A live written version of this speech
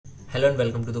Hello and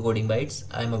welcome to the Coding Bytes.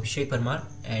 I am Abhishek Parmar,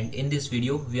 and in this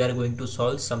video we are going to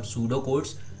solve some pseudo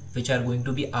codes which are going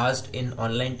to be asked in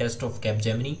online test of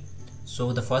Capgemini.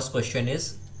 So the first question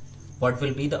is, what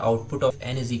will be the output of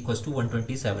n is equals to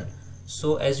 127?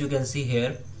 So as you can see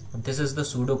here, this is the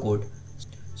pseudo code.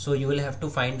 So you will have to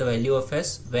find the value of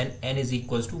s when n is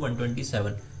equals to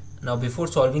 127. Now before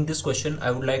solving this question,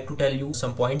 I would like to tell you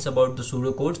some points about the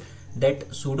pseudo codes.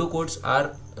 That pseudo codes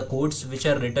are codes which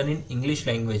are written in English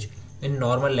language, in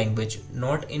normal language,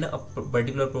 not in a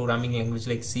particular programming language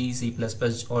like C, C++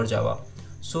 or Java.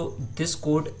 So this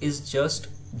code is just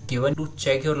given to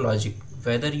check your logic,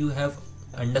 whether you have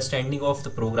understanding of the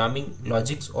programming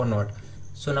logics or not.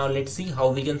 So now let's see how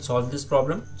we can solve this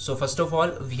problem. So first of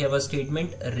all, we have a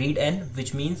statement read n,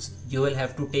 which means you will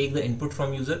have to take the input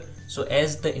from user. So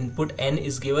as the input n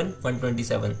is given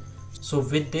 127. So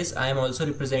with this I am also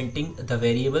representing the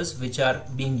variables which are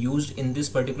being used in this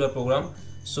particular program.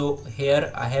 So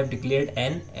here I have declared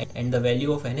n and the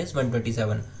value of n is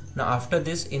 127. Now after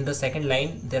this, in the second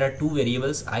line there are two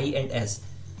variables I and s.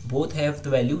 Both have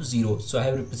the value 0. So I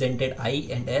have represented I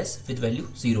and s with value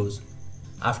zeros.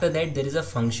 After that there is a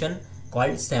function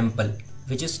called sample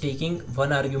which is taking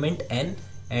one argument n,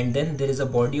 and then there is a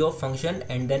body of function,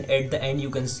 and then at the end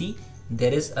you can see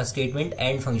there is a statement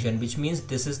and function, which means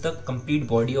this is the complete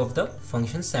body of the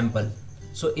function sample.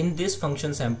 So in this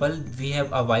function sample we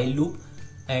have a while loop,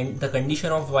 and the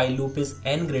condition of while loop is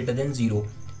n greater than 0,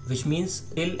 which means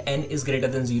till n is greater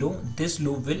than 0 this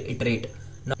loop will iterate.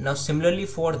 Now similarly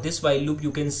for this while loop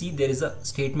you can see there is a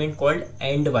statement called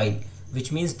and while,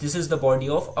 which means this is the body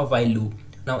of a while loop.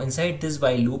 Now inside this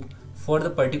while loop, for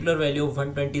the particular value of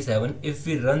 127, if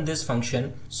we run this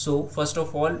function, so first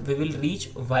of all we will reach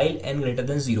while n greater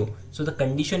than 0. So the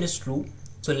condition is true.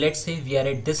 So let's say we are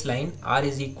at this line, r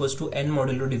is equals to n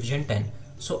modulo division 10.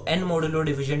 So n modulo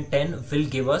division 10 will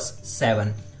give us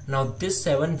 7. Now this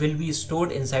 7 will be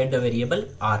stored inside the variable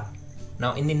r.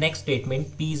 Now in the next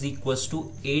statement, p is equals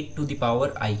to 8 to the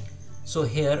power I. So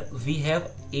here we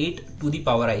have 8 to the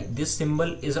power I. This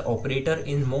symbol is an operator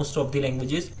in most of the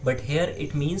languages, but here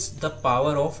it means the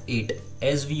power of 8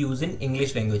 as we use in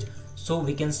English language. So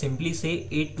we can simply say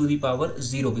 8 to the power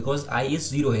 0 because I is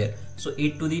 0 here. So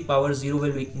 8 to the power 0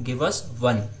 will give us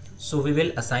 1. So we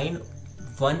will assign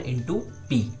 1 into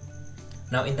p.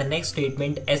 Now in the next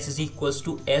statement, s is equals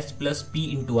to s plus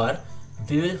p into r.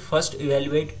 We will first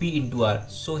evaluate p into r.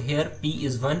 So here p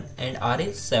is 1 and r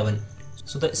is 7.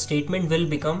 So the statement will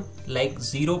become like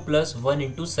 0 plus 1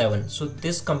 into 7. So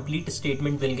this complete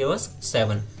statement will give us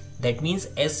 7. That means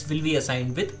s will be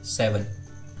assigned with 7.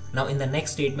 Now in the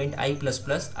next statement, I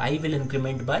will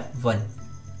increment by 1.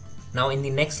 Now in the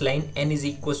next line, n is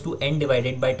equals to n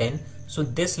divided by 10. So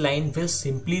this line will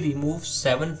simply remove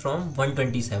 7 from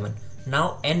 127.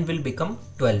 Now n will become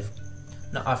 12.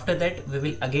 Now after that we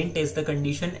will again test the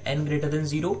condition n greater than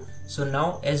 0. So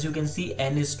now as you can see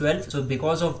n is 12. So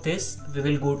because of this we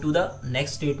will go to the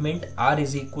next statement, r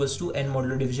is equals to n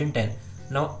modulo division 10.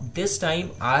 Now this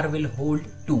time r will hold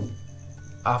 2.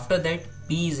 After that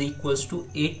p is equals to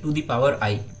 8 to the power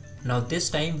I. Now this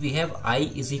time we have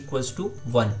I is equals to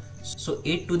 1. So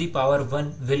 8 to the power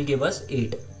 1 will give us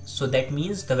 8. So that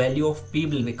means the value of p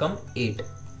will become 8.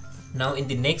 Now in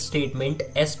the next statement,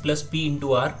 s plus p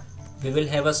into r, we will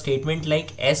have a statement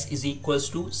like s is equals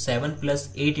to 7 plus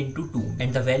 8 into 2,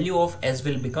 and the value of s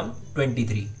will become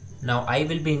 23. Now I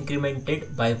will be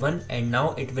incremented by 1 and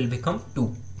now it will become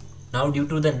 2. Now due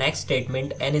to the next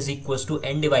statement, n is equals to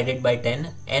n divided by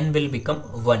 10, n will become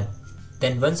 1.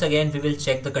 Then once again we will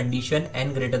check the condition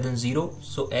n greater than 0.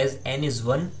 So as n is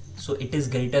 1, so it is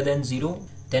greater than 0.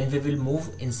 Then we will move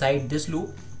inside this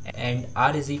loop and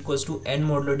r is equals to n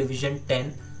modulo division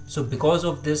 10. So because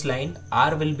of this line,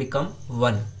 r will become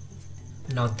 1.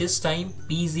 Now this time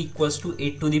p is equals to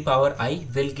 8 to the power I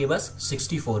will give us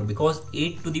 64 because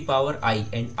 8 to the power I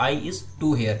and I is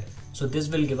 2 here. So this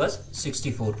will give us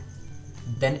 64.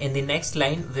 Then in the next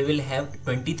line we will have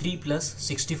 23 plus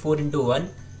 64 into 1,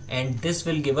 and this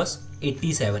will give us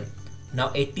 87.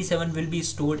 Now 87 will be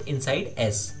stored inside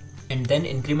s, and then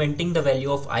incrementing the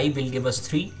value of I will give us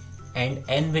 3 and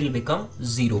n will become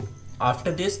 0.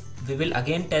 After this we will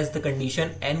again test the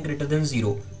condition n greater than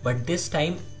 0, but this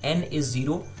time n is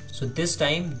 0. So this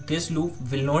time this loop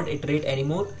will not iterate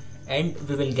anymore and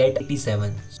we will get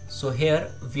 87. So here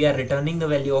we are returning the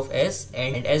value of s,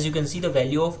 and as you can see the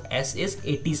value of s is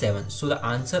 87. So the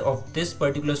answer of this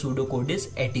particular pseudocode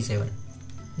is 87.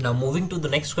 Now moving to the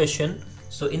next question.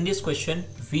 So in this question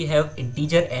we have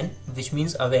integer n, which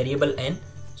means a variable n.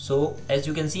 So as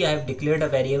you can see I have declared a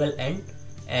variable n,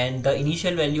 and the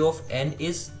initial value of n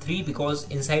is 3 because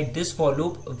inside this for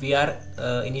loop we are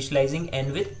initializing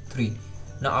n with 3.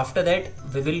 Now after that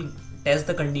we will test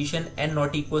the condition n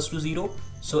not equals to 0.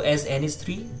 So as n is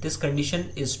 3, this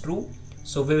condition is true.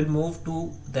 So we will move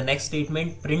to the next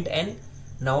statement, print n.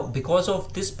 Now because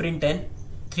of this print n,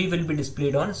 3 will be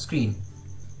displayed on screen.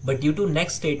 But due to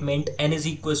next statement n is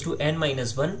equals to n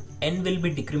minus 1, n will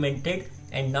be decremented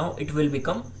and now it will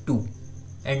become 2.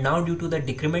 And now due to the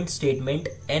decrement statement,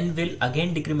 n will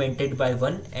again decremented by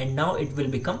 1 and now it will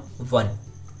become 1.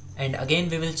 And again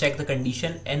we will check the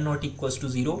condition n not equals to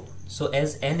 0. So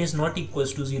as n is not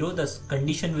equals to 0, the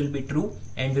condition will be true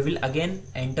and we will again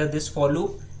enter this for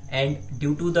loop, and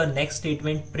due to the next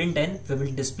statement print n, we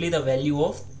will display the value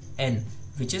of n,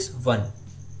 which is 1.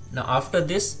 Now after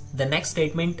this, the next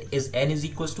statement is n is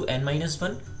equals to n minus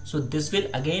 1. So this will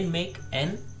again make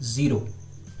n 0.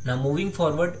 Now moving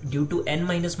forward, due to n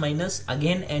minus minus,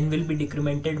 again n will be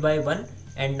decremented by 1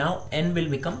 and now n will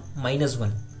become minus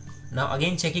 1. Now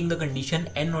again checking the condition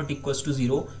n not equals to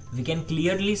 0, we can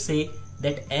clearly say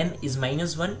that n is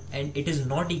minus 1 and it is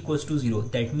not equals to 0.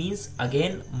 That means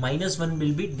again minus 1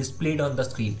 will be displayed on the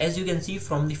screen. As you can see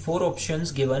from the 4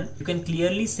 options given, you can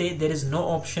clearly say there is no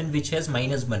option which has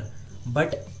minus 1.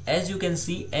 But as you can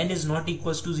see, n is not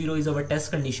equals to 0 is our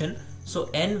test condition. So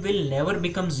n will never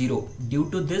become 0 due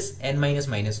to this n minus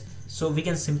minus. So we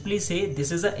can simply say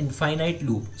this is an infinite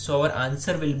loop. So our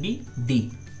answer will be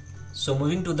D. So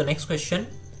moving to the next question.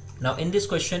 Now in this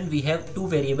question we have two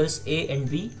variables a and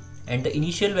b, and the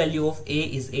initial value of a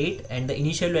is 8 and the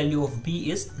initial value of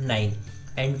b is 9.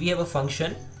 And we have a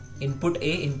function input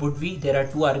a, input b. There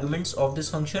are two arguments of this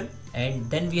function and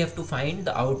then we have to find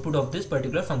the output of this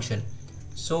particular function.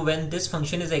 So when this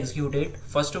function is executed,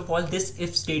 first of all this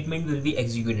if statement will be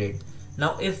executed.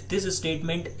 Now if this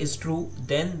statement is true,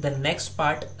 then the next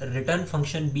part return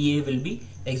function ba will be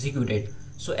executed.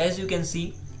 So as you can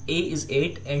see, a is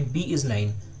 8 and b is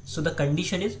 9. So the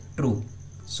condition is true.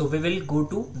 So we will go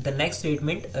to the next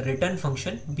statement, return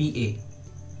function ba,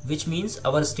 which means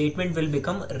our statement will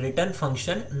become return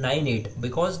function 98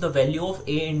 because the value of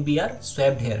a and b are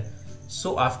swapped here.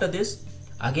 So after this,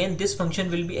 again this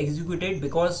function will be executed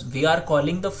because we are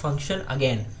calling the function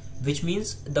again, which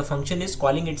means the function is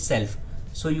calling itself.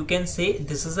 So you can say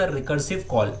this is a recursive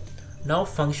call. Now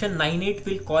function 98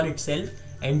 will call itself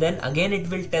and then again it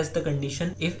will test the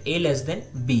condition if a less than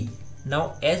b.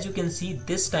 Now as you can see,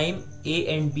 this time a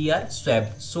and b are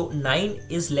swapped. So 9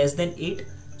 is less than 8.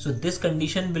 So this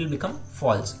condition will become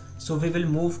false. So we will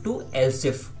move to else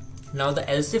if. Now the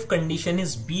else if condition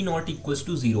is b not equals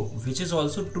to 0, which is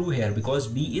also true here because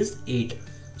b is 8.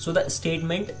 So the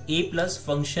statement a plus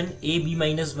function ab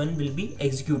minus 1 will be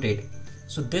executed.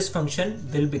 So this function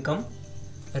will become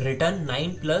return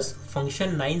 9 plus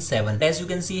function 9 7. As you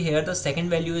can see here, the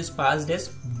second value is passed as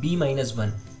b minus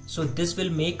 1. So this will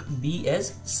make b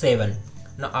as 7.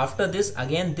 Now after this,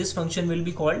 again this function will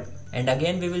be called and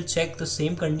again we will check the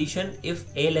same condition if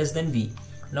a less than b.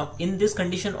 Now in this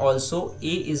condition also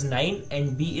a is 9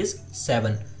 and b is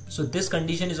 7. So this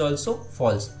condition is also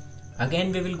false.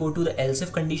 Again we will go to the else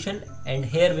if condition and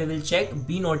here we will check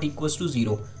b not equals to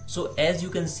 0. So as you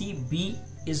can see, b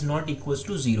is not equals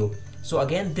to 0. So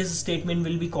again this statement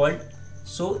will be called.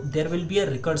 So there will be a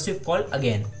recursive call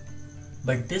again.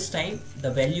 But this time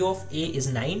the value of a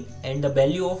is 9 and the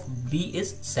value of b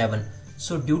is 7.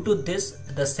 So due to this,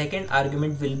 the second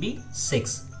argument will be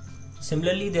 6.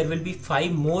 Similarly, there will be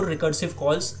 5 more recursive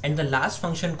calls and the last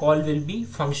function call will be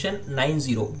function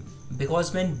 90,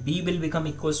 because when b will become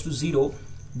equals to 0,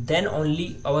 then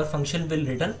only our function will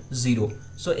return 0.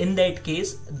 So in that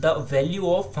case, the value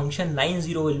of function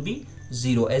 90 will be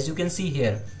 0, as you can see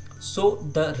here. So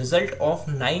the result of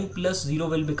 9 plus 0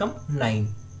 will become 9.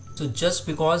 So just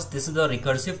because this is a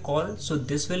recursive call, so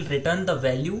this will return the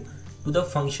value to the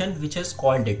function which has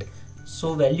called it.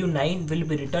 So value 9 will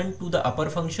be returned to the upper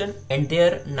function and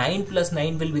there 9 plus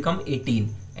 9 will become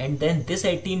 18, and then this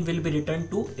 18 will be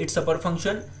returned to its upper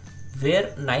function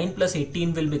where 9 plus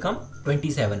 18 will become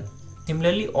 27.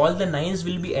 Similarly, all the 9s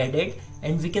will be added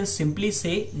and we can simply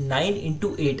say 9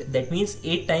 into 8, that means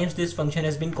 8 times this function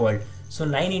has been called. So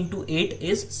 9 into 8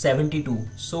 is 72.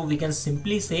 So we can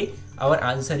simply say our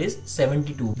answer is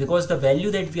 72 because the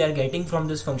value that we are getting from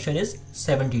this function is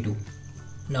 72.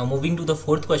 Now moving to the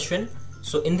fourth question.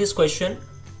 So in this question,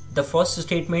 the first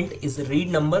statement is read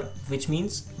number, which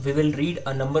means we will read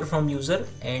a number from user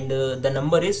and the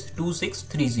number is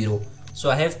 2630. So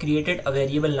I have created a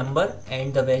variable number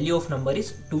and the value of number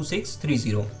is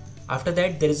 2630. After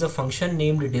that, there is a function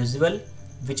named divisible,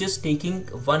 which is taking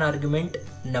one argument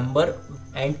number,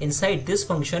 and inside this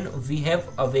function we have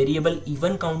a variable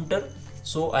even counter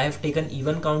So I have taken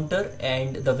even counter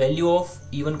and the value of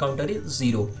even counter is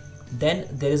 0. Then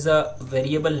there is a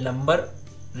variable number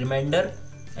remainder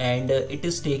and it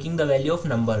is taking the value of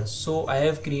number. So I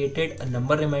have created a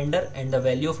number remainder and the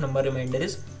value of number remainder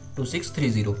is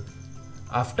 2630.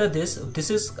 After this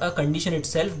is a condition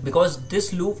itself, because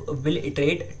this loop will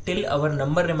iterate till our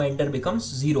number remainder becomes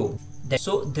 0.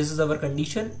 So this is our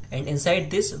condition, and inside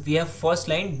this we have first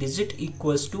line digit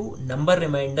equals to number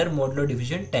remainder modulo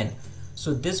division 10.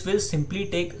 So this will simply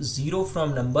take 0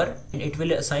 from number and it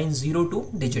will assign 0 to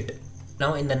digit.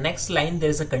 Now in the next line there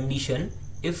is a condition,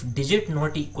 if digit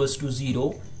not equals to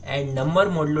 0 and number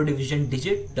modulo division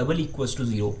digit double equals to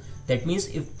 0. That means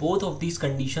if both of these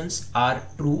conditions are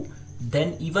true,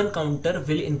 then even counter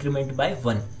will increment by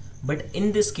 1. But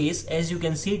in this case, as you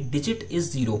can see, digit is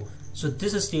 0. So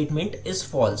this statement is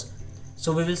false.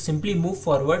 So we will simply move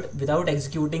forward without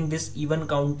executing this even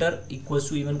counter equals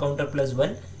to even counter plus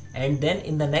 1. And then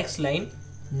in the next line,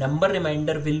 number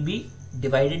remainder will be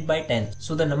divided by 10.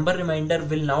 So the number remainder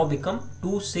will now become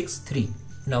 263.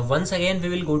 Now once again we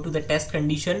will go to the test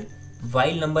condition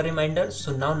while number remainder.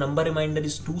 So now number remainder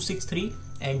is 263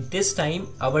 and this time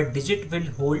our digit will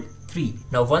hold 3.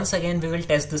 Now once again we will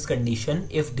test this condition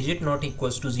if digit not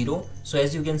equals to 0. So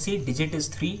as you can see, digit is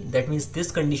 3, that means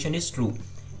this condition is true.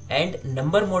 And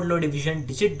number modulo division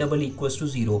digit double equals to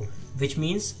 0, which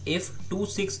means if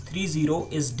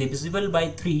 2630 is divisible by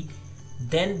 3,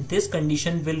 then this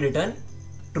condition will return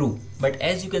true. But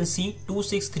as you can see,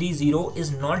 2630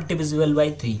 is not divisible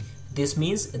by 3. This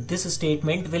means this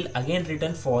statement will again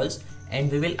return false, and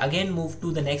we will again move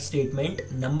to the next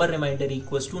statement, number remainder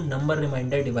equals to number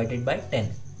remainder divided by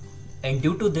 10. And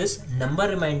due to this, number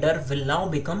remainder will now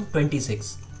become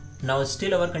 26. Now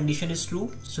still our condition is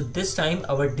true, so this time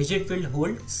our digit will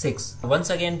hold 6. Once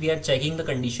again we are checking the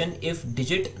condition if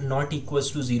digit not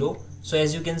equals to 0. So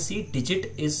as you can see,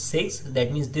 digit is 6,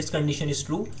 that means this condition is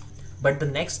true. But the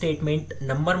next statement,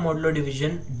 number modulo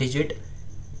division digit,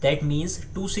 that means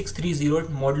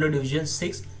 2630 modulo division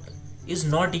 6 is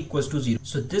not equals to 0.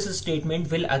 So this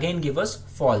statement will again give us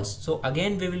false. So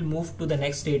again we will move to the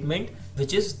next statement,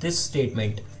 which is this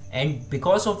statement. And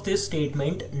because of this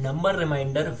statement, number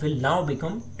remainder will now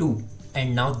become 2.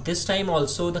 And now this time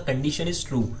also the condition is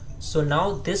true. So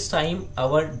now this time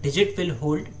our digit will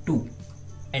hold 2.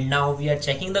 And now we are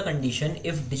checking the condition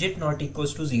if digit not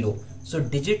equals to 0. So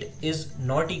digit is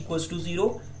not equals to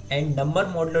 0 and number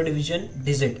modulo division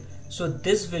digit. So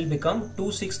this will become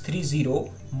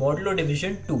 2630 modulo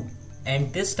division 2.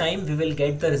 And this time we will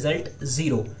get the result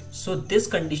 0. So this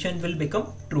condition will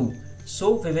become true.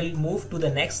 So we will move to the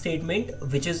next statement,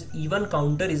 which is even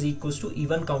counter is equals to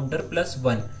even counter plus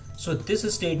 1. So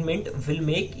this statement will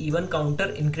make even counter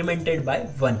incremented by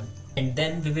 1. And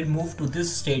then we will move to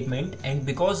this statement, and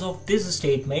because of this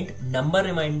statement, number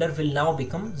remainder will now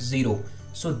become 0.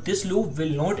 So this loop will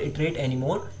not iterate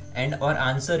anymore and our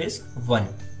answer is 1,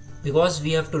 because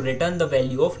we have to return the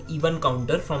value of even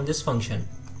counter from this function.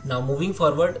 Now moving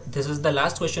forward, this is the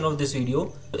last question of this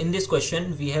video. In this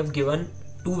question we have given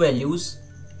two values,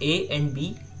 A and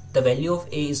B. The value of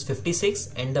A is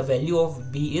 56 and the value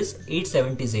of B is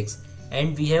 876,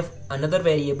 and we have another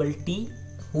variable T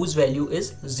whose value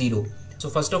is 0. So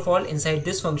first of all, inside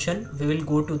this function we will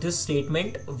go to this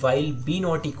statement while B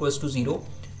not equals to 0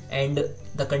 and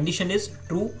the condition is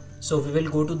true. So we will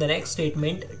go to the next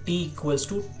statement, T equals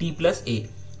to T plus A,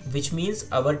 which means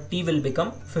our T will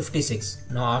become 56.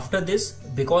 Now after this,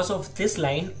 because of this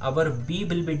line, our B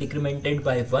will be decremented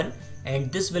by 1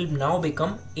 and this will now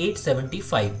become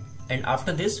 875. And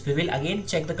after this we will again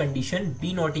check the condition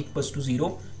B not equals to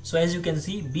 0. So as you can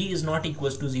see, B is not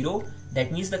equals to 0,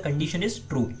 that means the condition is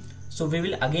true. So we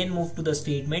will again move to the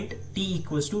statement T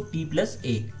equals to T plus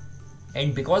A,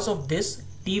 and because of this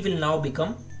T will now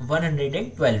become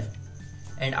 112.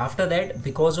 And after that,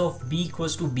 because of B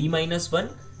equals to B minus 1,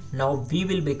 now B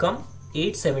will become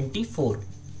 874.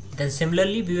 Then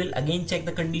similarly we will again check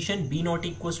the condition B not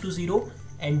equals to 0,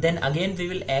 and then again we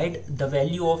will add the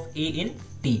value of A in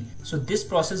T. So this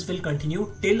process will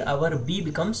continue till our B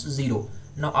becomes 0.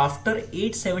 Now after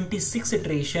 876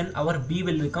 iteration, our B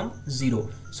will become 0.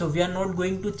 So we are not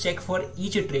going to check for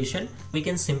each iteration. We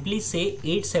can simply say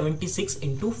 876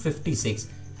 into 56.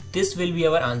 This will be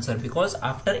our answer, because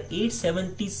after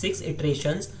 876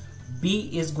 iterations B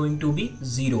is going to be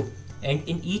 0, and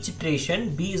in each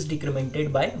iteration B is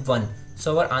decremented by 1.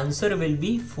 So our answer will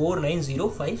be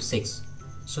 49056.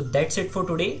 So that's it for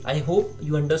today. I hope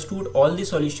you understood all the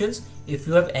solutions. If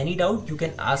you have any doubt, you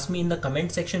can ask me in the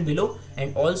comment section below,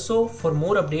 and also for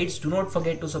more updates, do not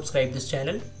forget to subscribe this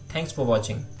channel. Thanks for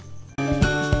watching.